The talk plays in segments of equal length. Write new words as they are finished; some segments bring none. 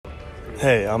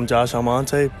Hey, I'm Josh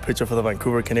Almonte, pitcher for the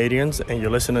Vancouver Canadians, and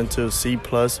you're listening to C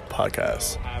Plus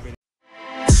Podcast.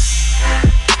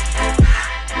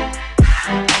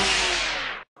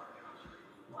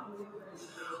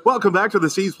 Welcome back to the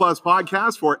C Plus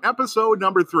Podcast for episode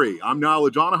number 3. I'm Niall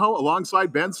O'Donohoe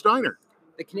alongside Ben Steiner.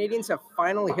 The Canadians have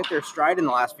finally hit their stride in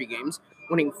the last few games,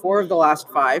 winning 4 of the last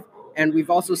 5, and we've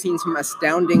also seen some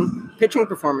astounding pitching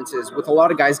performances with a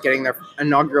lot of guys getting their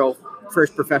inaugural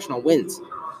first professional wins.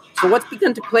 So what's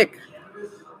begun to click?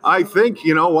 I think,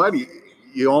 you know what,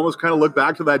 you almost kind of look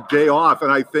back to that day off,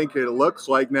 and I think it looks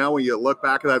like now when you look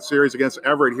back at that series against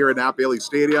Everett here at Nat Bailey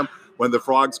Stadium, when the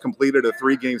Frogs completed a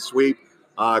 3-game sweep,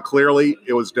 clearly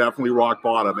it was definitely rock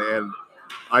bottom, and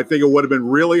I think it would have been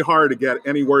really hard to get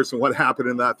any worse than what happened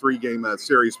in that 3-game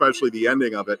series, especially the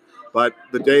ending of it. But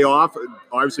the day off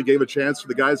obviously gave a chance for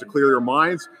the guys to clear their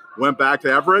minds, went back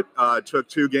to Everett, took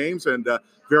 2 games, and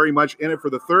very much in it for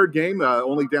the 3rd game,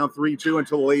 only down 3-2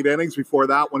 until the late innings before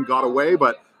that one got away.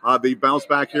 But they bounced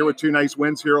back here with 2 nice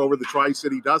wins here over the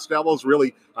Tri-City Dust Devils,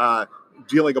 really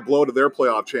dealing a blow to their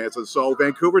playoff chances. So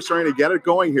Vancouver's starting to get it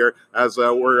going here as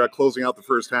we're closing out the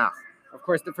first half. Of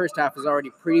course, the first half is already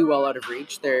pretty well out of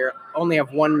reach. They only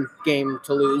have 1 game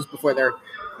to lose before they're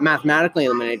mathematically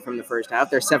eliminated from the first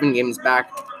half. They're 7 games back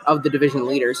of the division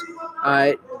leaders.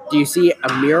 Do you see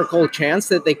a miracle chance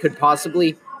that they could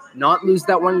possibly not lose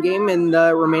that 1 game in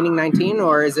the remaining 19,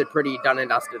 or is it pretty done and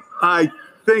dusted? I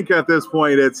think at this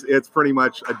point it's pretty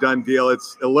much a done deal. It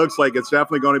looks like it's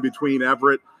definitely going to be between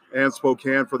Everett and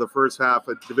Spokane for the first half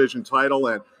of division title,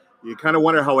 and you kind of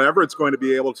wonder how Everett's going to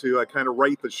be able to kind of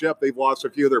right the ship. They've lost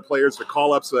a few of their players to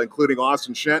call-ups, including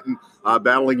Austin Shenton,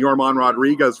 battling Yorman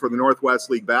Rodriguez for the Northwest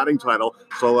League batting title.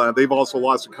 So they've also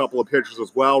lost a couple of pitchers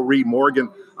as well, Reed Morgan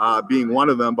being one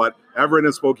of them. But Everett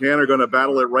and Spokane are going to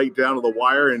battle it right down to the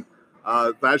wire, and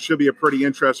that should be a pretty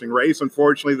interesting race.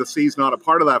 Unfortunately, the C's not a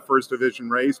part of that first division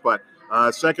race, but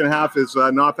second half is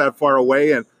not that far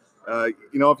away. And,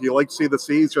 if you like to see the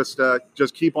C's,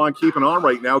 just keep on keeping on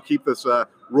right now, keep this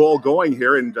roll going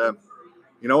here, and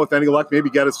with any luck, maybe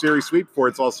get a series sweep before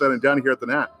it's all said and done here at the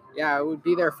Nat. Yeah, it would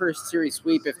be their first series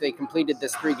sweep if they completed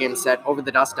this 3-game set over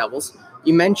the Dust Devils.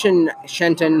 You mentioned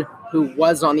Shenton, who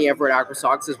was on the Everett Aqua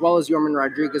Sox, as well as Yorman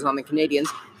Rodriguez on the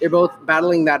Canadians. They're both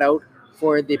battling that out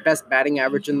for the best batting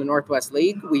average in the Northwest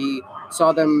League. We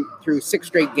saw them through 6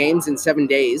 straight games in 7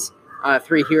 days,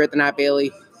 3 here at the Nat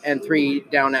Bailey and 3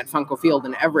 down at Funko Field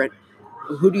in Everett.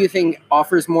 Who do you think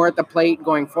offers more at the plate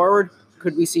going forward?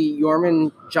 Could we see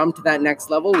Yorman jump to that next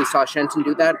level? We saw Shenton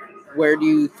do that. Where do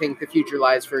you think the future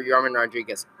lies for Yorman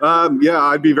Rodriguez?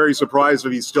 I'd be very surprised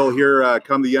if he's still here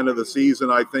come the end of the season.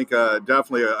 I think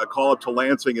definitely a call-up to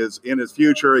Lansing is in his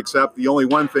future, except the only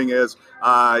one thing is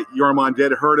Yorman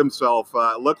did hurt himself.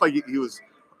 It looked like he was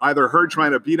either hurt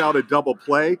trying to beat out a double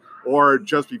play or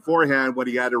just beforehand when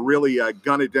he had to really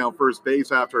gun it down first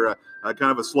base after a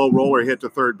kind of a slow roller hit to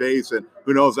third base. And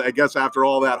who knows, I guess after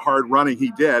all that hard running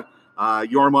he did,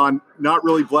 Yorman not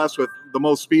really blessed with the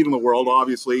most speed in the world,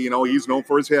 obviously. He's known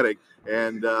for his hitting.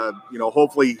 And,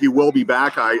 hopefully he will be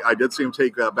back. I did see him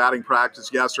take batting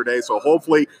practice yesterday, so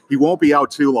hopefully he won't be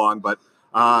out too long. But,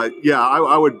 I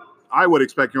would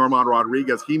expect Yorman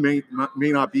Rodriguez. He may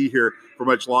not be here for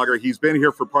much longer. He's been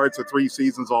here for parts of 3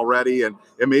 seasons already, and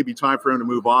it may be time for him to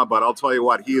move on. But I'll tell you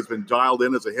what, he has been dialed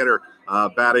in as a hitter,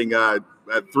 batting at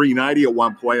 390 at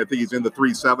one point. I think he's in the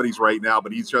 370s right now,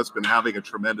 but he's just been having a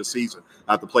tremendous season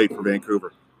at the plate for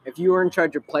Vancouver. If you were in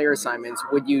charge of player assignments,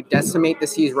 would you decimate the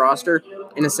C's roster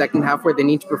in the second half where they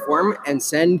need to perform and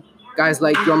send guys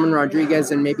like Yorman Rodriguez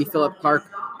and maybe Philip Clark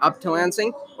up to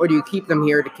Lansing, or do you keep them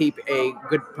here to keep a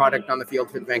good product on the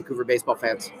field for the Vancouver baseball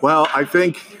fans? Well, I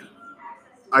think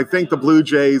the Blue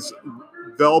Jays,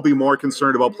 they'll be more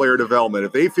concerned about player development.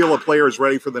 If they feel a player is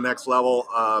ready for the next level,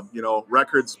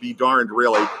 records be darned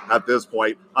really at this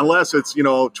point. Unless it's,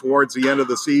 towards the end of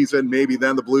the season, maybe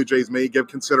then the Blue Jays may give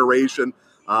consideration.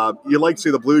 You'd like to see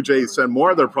the Blue Jays send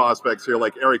more of their prospects here,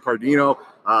 like Eric Pardino.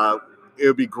 It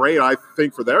would be great, I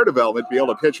think, for their development, to be able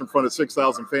to pitch in front of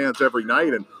 6,000 fans every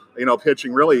night and,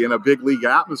 pitching really in a big league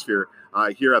atmosphere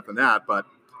here at the Nat. But,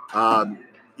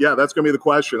 that's going to be the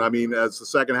question. I mean, as the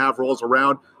second half rolls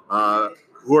around,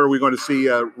 who are we going to see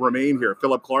remain here?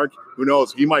 Philip Clark, who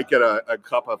knows? He might get a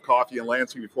cup of coffee in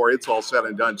Lansing before it's all said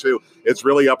and done, too. It's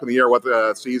really up in the air what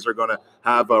the C's are going to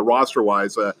have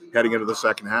roster-wise heading into the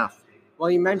second half. Well,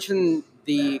 you mentioned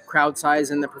the crowd size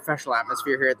and the professional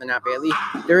atmosphere here at the Nat Bailey.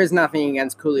 There is nothing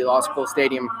against Cooley Law School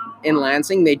Stadium in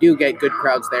Lansing. They do get good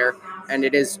crowds there, and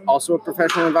it is also a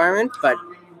professional environment. But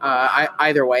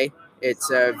either way,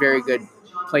 it's a very good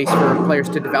place for players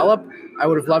to develop. I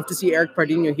would have loved to see Eric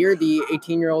Pardino here, the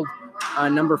 18-year-old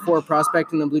number 4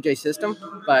 prospect in the Blue Jay system,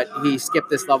 but he skipped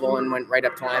this level and went right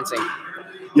up to Lansing.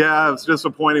 Yeah, it was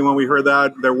disappointing when we heard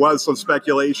that. There was some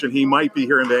speculation he might be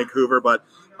here in Vancouver, but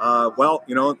well,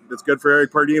 it's good for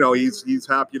Eric Pardino. He's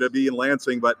happy to be in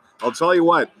Lansing. But I'll tell you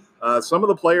what, some of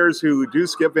the players who do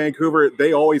skip Vancouver,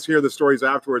 they always hear the stories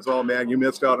afterwards. Oh man, you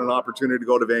missed out on an opportunity to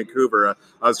go to Vancouver.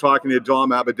 I was talking to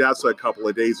Dom Abadessa a couple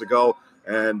of days ago,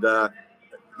 and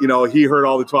he heard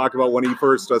all the talk about when he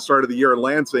first started the year in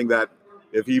Lansing that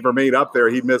if he remained up there,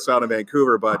 he'd miss out on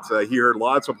Vancouver. But he heard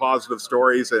lots of positive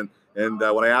stories, and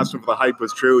when I asked him if the hype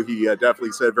was true, he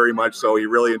definitely said very much so. He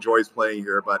really enjoys playing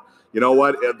here. But you know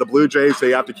what? The Blue Jays,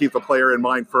 they have to keep the player in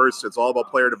mind first. It's all about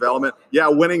player development. Yeah,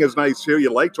 winning is nice too.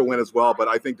 You like to win as well, but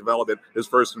I think development is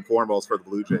first and foremost for the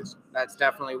Blue Jays. That's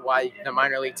definitely why the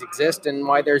minor leagues exist and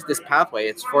why there's this pathway.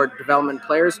 It's for development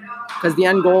players because the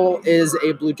end goal is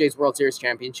a Blue Jays World Series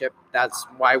championship. That's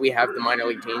why we have the minor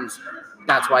league teams.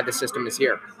 That's why the system is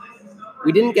here.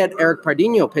 We didn't get Eric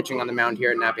Pardino pitching on the mound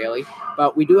here at Nat Bailey,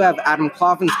 but we do have Adam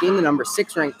Kloffenstein, the number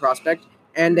 6 ranked prospect,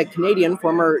 and a Canadian,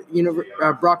 former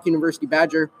Brock University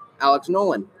Badger, Alex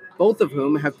Nolan, both of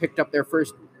whom have picked up their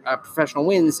first professional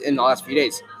wins in the last few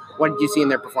days. What did you see in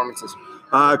their performances?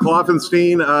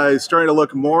 Kloffenstein is starting to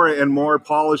look more and more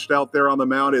polished out there on the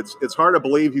mound. It's hard to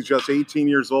believe he's just 18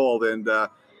 years old, and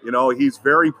he's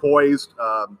very poised,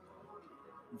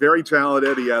 very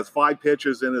talented. He has 5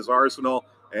 pitches in his arsenal.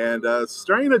 And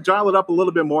starting to dial it up a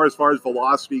little bit more as far as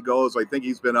velocity goes. I think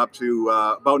he's been up to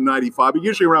about 95, but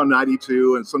usually around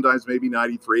 92 and sometimes maybe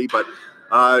 93. But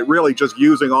really just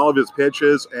using all of his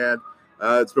pitches, and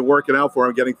it's been working out for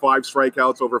him, getting 5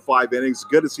 strikeouts over 5 innings.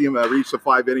 Good to see him reach the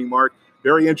 5-inning mark.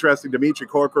 Very interesting. Dimitri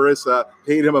Kokoris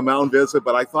paid him a mound visit,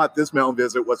 but I thought this mound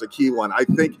visit was a key one. I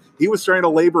think he was starting to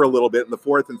labor a little bit in the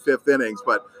 4th and 5th innings,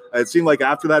 but it seemed like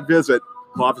after that visit,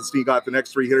 Kloffenstein got the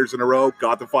next 3 hitters in a row,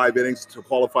 got the 5 innings to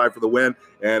qualify for the win,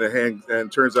 and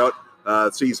turns out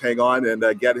C's hang on and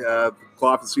get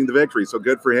Kloffenstein the victory. So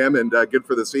good for him and good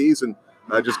for the C's, and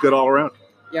just good all around.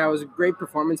 Yeah, it was a great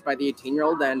performance by the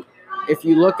 18-year-old, and if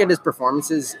you look at his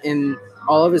performances in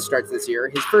all of his starts this year,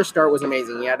 his first start was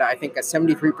amazing. He had, I think, a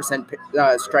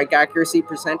 73% strike accuracy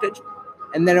percentage,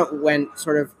 and then it went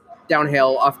sort of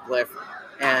downhill off cliff,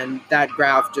 and that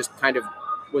graph just kind of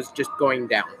was just going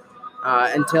down.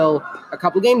 Until a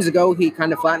couple games ago, he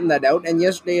kind of flattened that out, and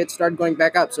yesterday it started going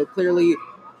back up. So clearly,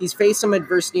 he's faced some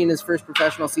adversity in his first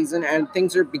professional season, and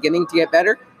things are beginning to get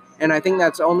better. And I think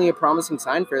that's only a promising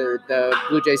sign for the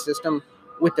Blue Jays system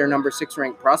with their number 6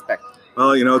 ranked prospect.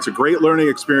 Well, it's a great learning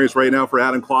experience right now for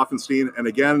Adam Kloffenstein. And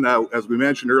again, as we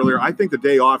mentioned earlier, I think the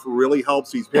day off really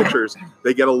helps these pitchers.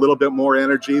 They get a little bit more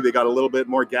energy. They got a little bit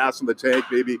more gas in the tank.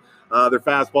 Maybe their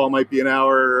fastball might be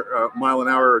mile an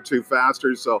hour or 2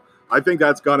 faster. So I think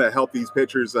that's going to help these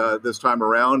pitchers this time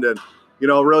around. And,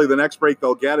 really the next break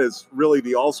they'll get is really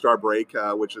the All-Star break,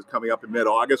 which is coming up in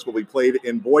mid-August. Will be played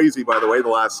in Boise, by the way, the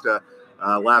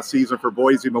last season for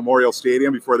Boise Memorial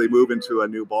Stadium before they move into a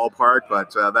new ballpark.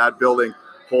 But that building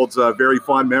holds very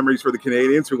fond memories for the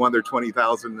Canadians who won their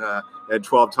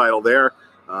 2012 title there,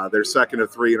 their second of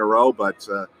 3 in a row. But,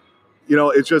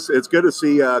 it's good to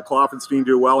see Kloffenstein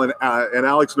do well. And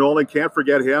Alex Nolan, can't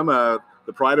forget him,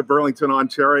 the pride of Burlington,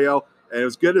 Ontario. And it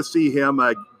was good to see him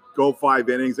go 5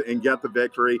 innings and get the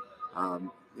victory,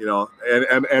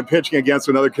 and pitching against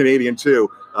another Canadian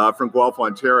too, from Guelph,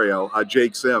 Ontario,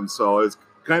 Jake Sims. So it was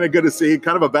kind of good to see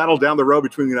kind of a battle down the road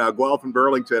between Guelph and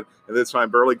Burlington. And this time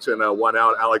Burlington won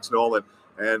out Alex Nolan.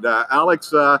 And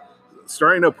Alex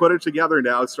starting to put it together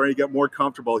now, starting to get more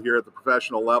comfortable here at the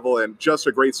professional level. And just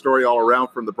a great story all around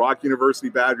from the Brock University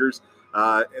Badgers.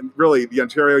 And really, the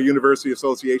Ontario University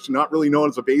Association, not really known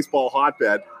as a baseball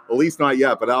hotbed, at least not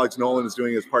yet, but Alex Nolan is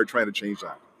doing his part trying to change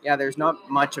that. Yeah, there's not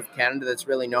much of Canada that's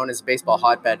really known as a baseball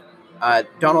hotbed.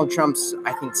 Donald Trump's,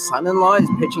 I think, son-in-law is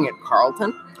pitching at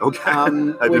Carleton. Okay, I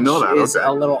didn't know that. Which is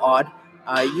a little odd.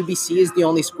 UBC is the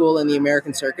only school in the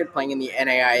American circuit playing in the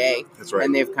NAIA. That's right.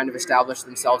 And they've kind of established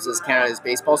themselves as Canada's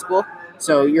baseball school.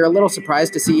 So you're a little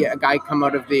surprised to see a guy come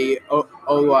out of the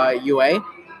OUA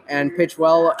and pitch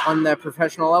well on the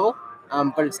professional level,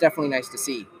 but it's definitely nice to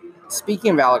see.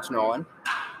 Speaking of Alex Nolan,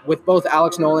 with both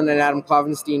Alex Nolan and Adam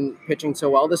Kloffenstein pitching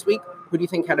so well this week, who do you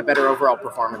think had a better overall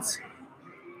performance?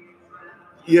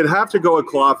 You'd have to go with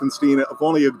Kloffenstein if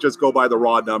only you just go by the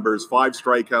raw numbers. 5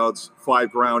 strikeouts, 5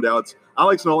 groundouts.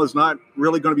 Alex Nolan is not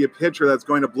really going to be a pitcher that's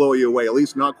going to blow you away, at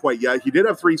least not quite yet. He did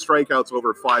have 3 strikeouts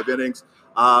over 5 innings,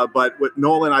 but with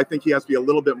Nolan, I think he has to be a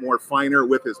little bit more finer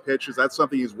with his pitches. That's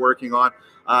something he's working on.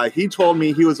 He told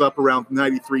me he was up around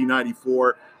 93,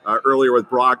 94 earlier with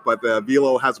Brock, but the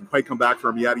velo hasn't quite come back for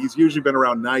him yet. He's usually been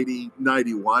around 90,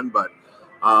 91, but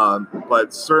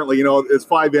But certainly, it's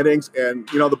 5 innings, and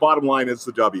the bottom line is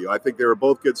the W. I think they were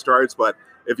both good starts, but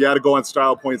if you had to go on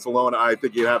style points alone, I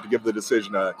think you'd have to give the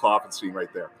decision to Klopfenstein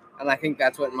right there. And I think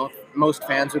that's what most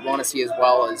fans would want to see as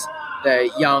well, is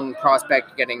the young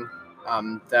prospect getting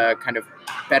the kind of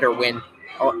better win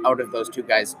out of those two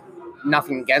guys.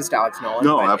 Nothing against Alex Nolan,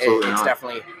 No, but absolutely it's not.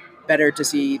 Definitely better to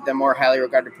see the more highly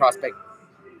regarded prospect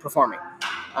performing.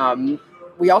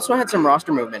 We also had some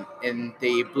roster movement in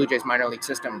the Blue Jays minor league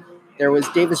system. There was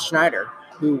Davis Schneider,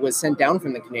 who was sent down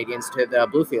from the Canadians to the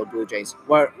Bluefield Blue Jays.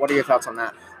 What are your thoughts on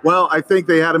that? Well, I think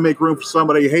they had to make room for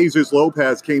somebody. Jesus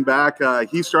Lopez came back.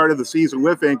 He started the season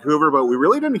with Vancouver, but we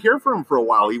really didn't hear from him for a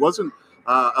while. He wasn't,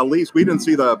 at least we didn't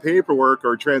see the paperwork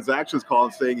or transactions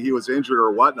calling saying he was injured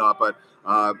or whatnot.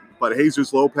 But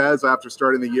Jesus Lopez, after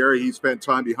starting the year, he spent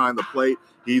time behind the plate.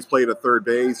 He's played at third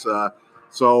base.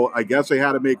 So I guess they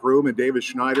had to make room. And Davis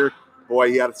Schneider, boy,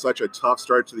 he had such a tough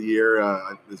start to the year.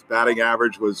 His batting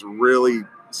average was really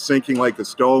sinking like a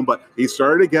stone, but he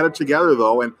started to get it together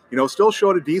though, and still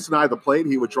showed a decent eye at the plate.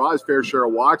 He would draw his fair share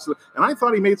of walks, and I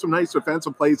thought he made some nice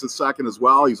defensive plays at second as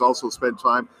well. He's also spent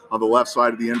time on the left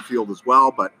side of the infield as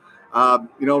well, but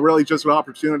really just an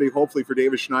opportunity hopefully for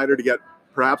Davis Schneider to get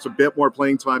perhaps a bit more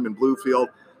playing time in Bluefield.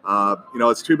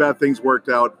 It's too bad things worked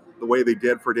out the way they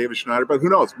did for Davis Schneider, but who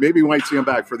knows, maybe we might see him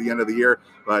back for the end of the year,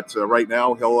 but right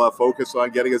now he'll focus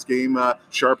on getting his game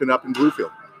sharpened up in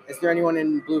Bluefield. Is there anyone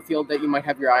in Bluefield that you might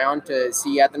have your eye on to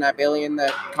see at the Nat Bailey in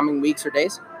the coming weeks or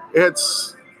days?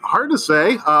 It's hard to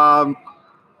say.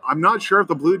 I'm not sure if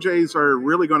the Blue Jays are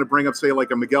really going to bring up, say,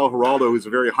 like a Miguel Geraldo, who's a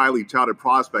very highly touted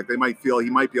prospect. They might feel he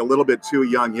might be a little bit too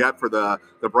young yet for the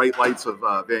bright lights of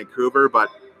Vancouver. But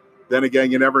then again,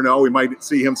 you never know. We might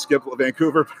see him skip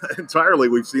Vancouver entirely.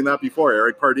 We've seen that before.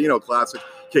 Eric Pardino, classic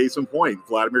case in point.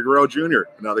 Vladimir Guerrero Jr.,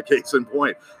 another case in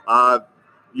point.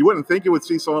 You wouldn't think you would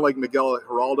see someone like Miguel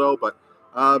Geraldo, but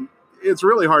it's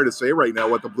really hard to say right now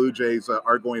what the Blue Jays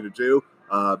are going to do.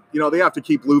 They have to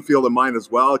keep Bluefield in mind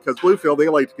as well, because Bluefield, they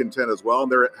like to contend as well,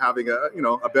 and they're having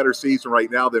a better season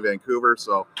right now than Vancouver.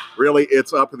 So really,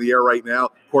 it's up in the air right now.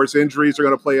 Of course, injuries are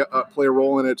going to play a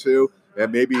role in it too,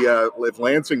 and maybe if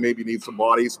Lansing maybe needs some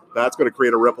bodies, that's going to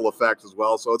create a ripple effect as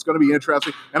well. So it's going to be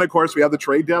interesting. And of course, we have the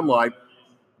trade deadline.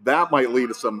 That might lead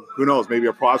to some, who knows, maybe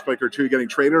a prospect or two getting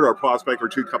traded or a prospect or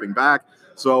two coming back.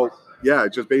 So, yeah,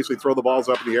 just basically throw the balls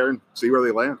up in the air and see where they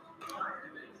land.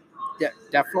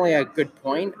 Definitely a good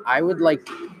point. I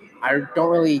don't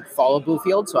really follow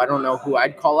Bluefield, so I don't know who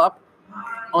I'd call up.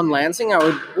 On Lansing,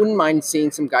 wouldn't mind seeing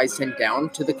some guys sent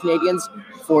down to the Canadians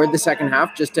for the second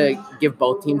half, just to give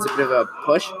both teams a bit of a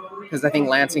push, because I think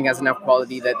Lansing has enough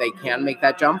quality that they can make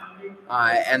that jump.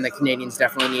 And the Canadians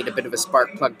definitely need a bit of a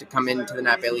spark plug to come into the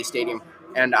Nat Bailey Stadium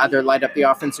and either light up the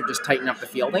offense or just tighten up the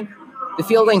fielding. The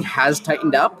fielding has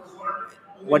tightened up.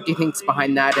 What do you think's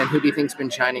behind that, and who do you think's been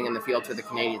shining in the field for the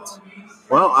Canadians?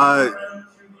 Well,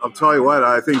 I'll tell you what,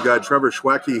 I think Trevor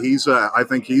Schwecke, I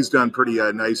think he's done pretty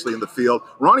nicely in the field.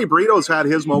 Ronnie Brito's had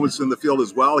his moments in the field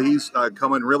as well. He's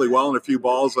coming really well in a few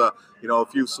balls, a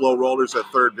few slow rollers at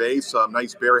third base,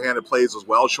 nice barehanded plays as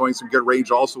well, showing some good range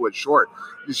also at short.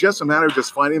 It's just a matter of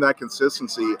just finding that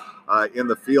consistency in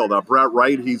the field. Brett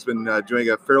Wright, he's been doing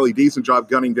a fairly decent job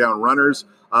gunning down runners.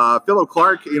 Philip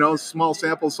Clark, small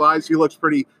sample size. He looks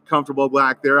pretty comfortable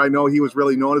back there. I know he was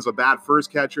really known as a bad first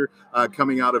catcher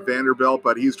coming out of Vanderbilt,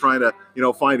 but he's trying to,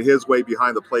 find his way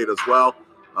behind the plate as well.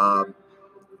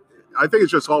 I think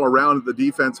it's just all around. The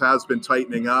defense has been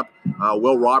tightening up.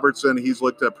 Will Robertson, he's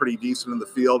looked pretty decent in the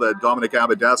field. Dominic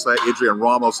Abadesa, Adrian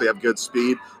Ramos, they have good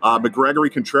speed. McGregory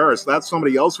Contreras, that's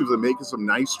somebody else who's been making some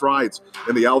nice strides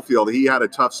in the outfield. He had a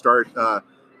tough start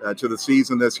to the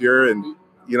season this year, and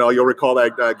you'll recall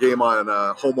that game on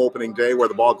home opening day where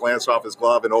the ball glanced off his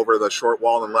glove and over the short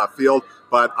wall in left field.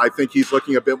 But I think he's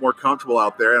looking a bit more comfortable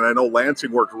out there. And I know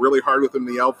Lansing worked really hard with him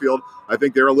in the outfield. I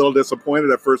think they were a little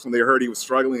disappointed at first when they heard he was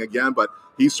struggling again, but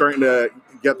he's starting to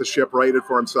get the ship righted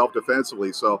for himself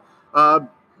defensively. So, I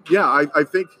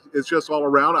think it's just all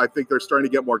around. I think they're starting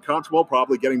to get more comfortable,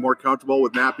 probably getting more comfortable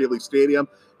with Nat Bailey Stadium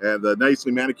and the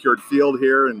nicely manicured field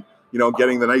here, and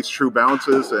getting the nice true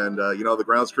bounces, and the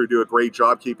grounds crew do a great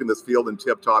job keeping this field in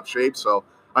tip-top shape. So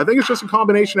I think it's just a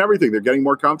combination of everything. They're getting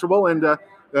more comfortable and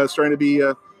starting to be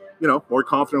more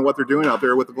confident in what they're doing out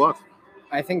there with the glove.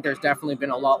 I think there's definitely been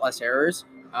a lot less errors.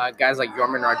 Guys like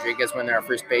Yorman Rodriguez, when they're at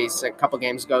first base a couple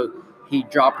games ago, he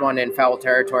dropped one in foul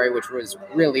territory, which was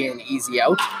really an easy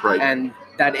out. Right. And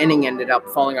that inning ended up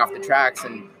falling off the tracks,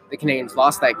 and the Canadians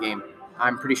lost that game.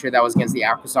 I'm pretty sure that was against the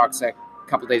Aqua Sox a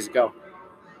couple days ago.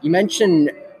 You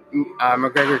mentioned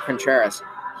McGregor Contreras.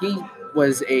 He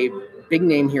was a big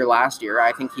name here last year.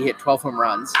 I think he hit 12 home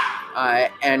runs.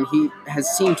 and he has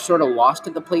seemed sort of lost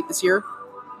at the plate this year.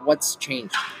 What's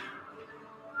changed?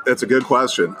 That's a good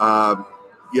question.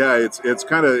 Yeah,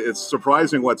 it's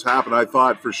surprising what's happened. I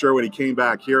thought for sure when he came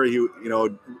back here, he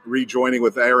rejoining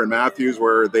with Aaron Matthews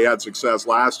where they had success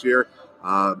last year,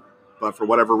 but for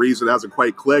whatever reason it hasn't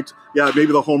quite clicked. Yeah,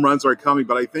 maybe the home runs are coming,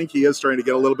 but I think he is starting to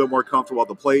get a little bit more comfortable at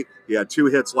the plate. He had 2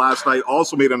 hits last night.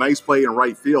 Also made a nice play in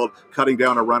right field, cutting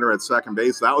down a runner at second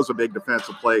base. That was a big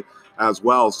defensive play as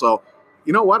well. So,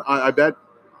 you know what? I bet.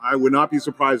 I would not be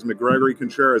surprised if McGregory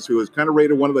Contreras, who was kind of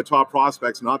rated one of the top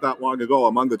prospects not that long ago,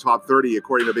 among the top 30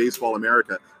 according to Baseball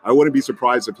America, I wouldn't be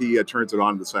surprised if he turns it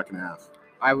on in the second half.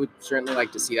 I would certainly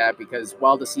like to see that because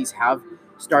while the Seas have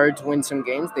started to win some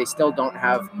games, they still don't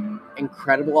have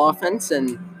incredible offense,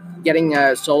 and getting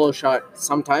a solo shot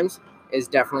sometimes is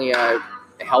definitely a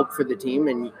help for the team,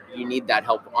 and you need that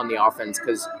help on the offense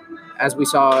because as we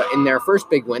saw in their first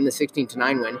big win, the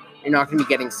 16-9 win, you're not going to be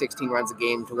getting 16 runs a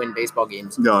game to win baseball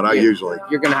games. No, not usually.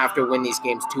 You're going to have to win these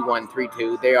games 2-1,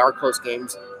 3-2. They are close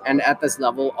games, and at this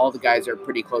level, all the guys are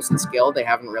pretty close in skill. They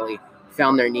haven't really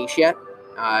found their niche yet,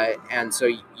 and so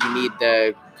you need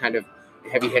the kind of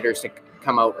heavy hitters to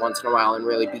come out once in a while and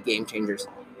really be game changers.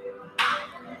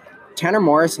 Tanner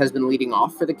Morris has been leading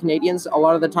off for the Canadians a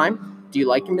lot of the time. Do you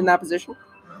like him in that position?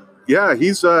 Yeah,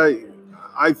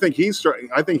 I think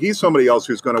he's somebody else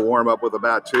who's going to warm up with a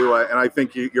bat too, and I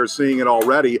think you're seeing it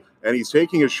already. And he's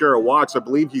taking his share of walks. I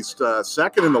believe he's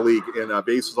second in the league in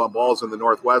bases on balls in the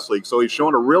Northwest League. So he's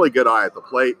showing a really good eye at the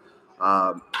plate.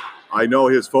 I know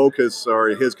his focus or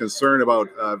his concern about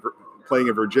playing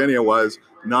in Virginia was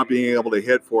not being able to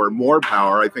hit for more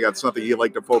power. I think that's something he'd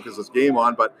like to focus his game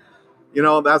on. But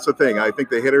that's the thing. I think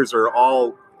the hitters are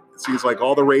all. It seems like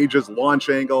all the rages, launch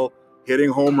angle,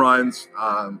 hitting home runs.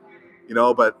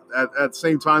 But at the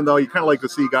same time, though, you kind of like to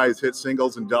see guys hit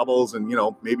singles and doubles and,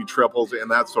 maybe triples and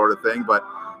that sort of thing. But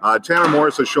Tanner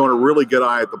Morris has shown a really good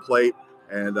eye at the plate.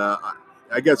 And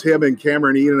I guess him and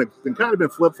Cameron Eden have been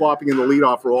flip-flopping in the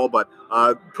leadoff role, but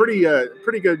pretty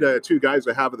good 2 guys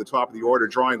to have at the top of the order,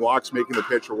 drawing walks, making the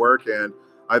pitcher work. And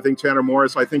I think Tanner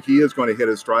Morris, he is going to hit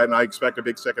his stride, and I expect a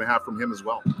big second half from him as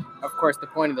well. Of course, the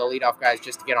point of the leadoff guy is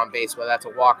just to get on base, whether that's a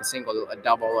walk, a single, a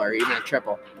double, or even a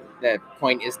triple. The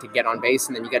point is to get on base,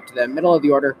 and then you get to the middle of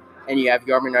the order, and you have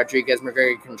Yorman Rodriguez,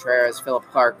 McGregory Contreras, Philip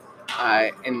Clark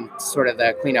in sort of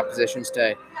the cleanup positions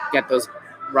to get those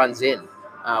runs in,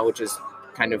 which is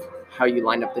kind of how you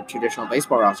line up the traditional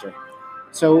baseball roster.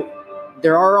 So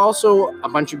there are also a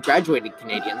bunch of graduated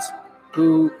Canadians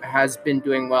who has been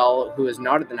doing well, who is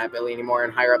not at the Nat Billy anymore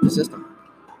and higher up the system.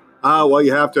 Well,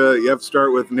 you have to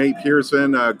start with Nate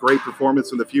Pearson. Great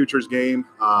performance in the futures game.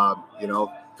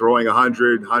 Throwing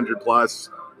 100 plus.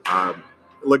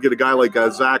 Look at a guy like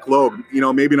Zach Loeb.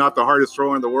 Maybe not the hardest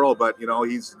thrower in the world, but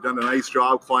he's done a nice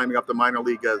job climbing up the minor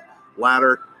league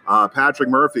ladder. Patrick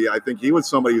Murphy, I think he was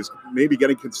somebody who's maybe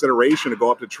getting consideration to go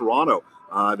up to Toronto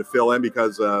to fill in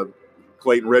because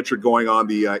Clayton Richard going on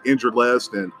the injured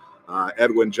list and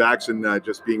Edwin Jackson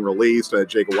just being released.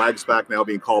 Jacob Wagsback now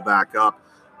being called back up.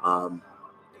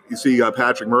 You see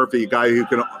Patrick Murphy, a guy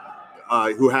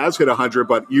who has hit 100,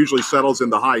 but usually settles in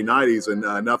the high 90s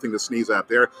and nothing to sneeze at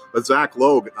there. But Zach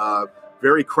Loeb,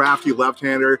 very crafty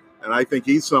left-hander, and I think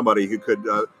he's somebody who could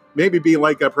maybe be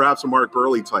like perhaps a Mark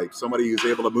Burley type, somebody who's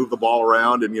able to move the ball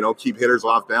around and, keep hitters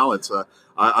off balance.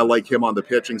 I like him on the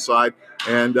pitching side.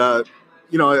 And,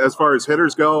 as far as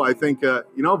hitters go, I think,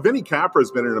 Vinny Capra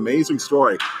has been an amazing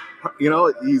story. He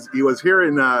was here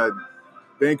in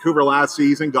Vancouver last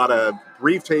season, got a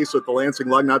brief taste with the Lansing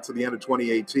Lugnuts at the end of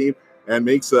 2018, and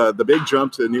makes the big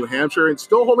jump to New Hampshire and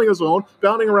still holding his own,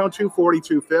 bounding around 240,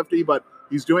 250, but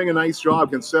he's doing a nice job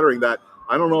considering that.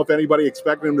 I don't know if anybody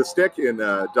expected him to stick in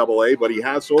AA, but he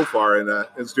has so far and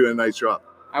is doing a nice job.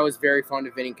 I was very fond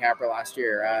of Vinny Capra last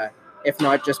year. If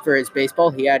not just for his baseball,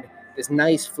 he had this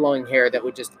nice flowing hair that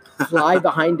would just fly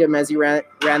behind him as he ran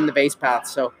the base path.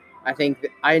 So I think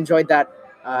I enjoyed that,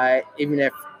 even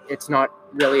if it's not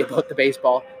really about the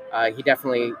baseball. He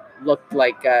definitely looked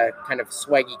like a kind of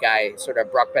swaggy guy, sort of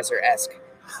Brock Besser-esque.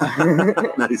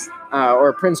 Nice.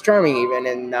 Or Prince Charming even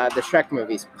in the Shrek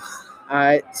movies.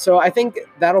 So I think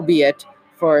that'll be it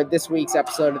for this week's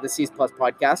episode of the C's Plus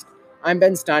podcast. I'm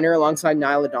Ben Steiner alongside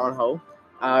Niall O'Donohoe.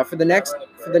 For the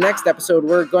next episode,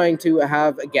 we're going to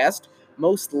have a guest,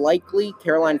 most likely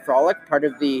Caroline Frolick, part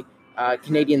of the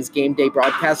Canadians Game Day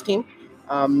broadcast team.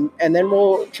 And then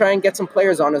we'll try and get some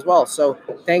players on as well. So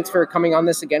thanks for coming on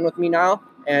this again with me, Niall.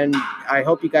 And I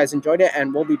hope you guys enjoyed it.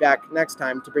 And we'll be back next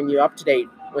time to bring you up to date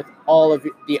with all of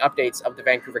the updates of the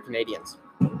Vancouver Canadians.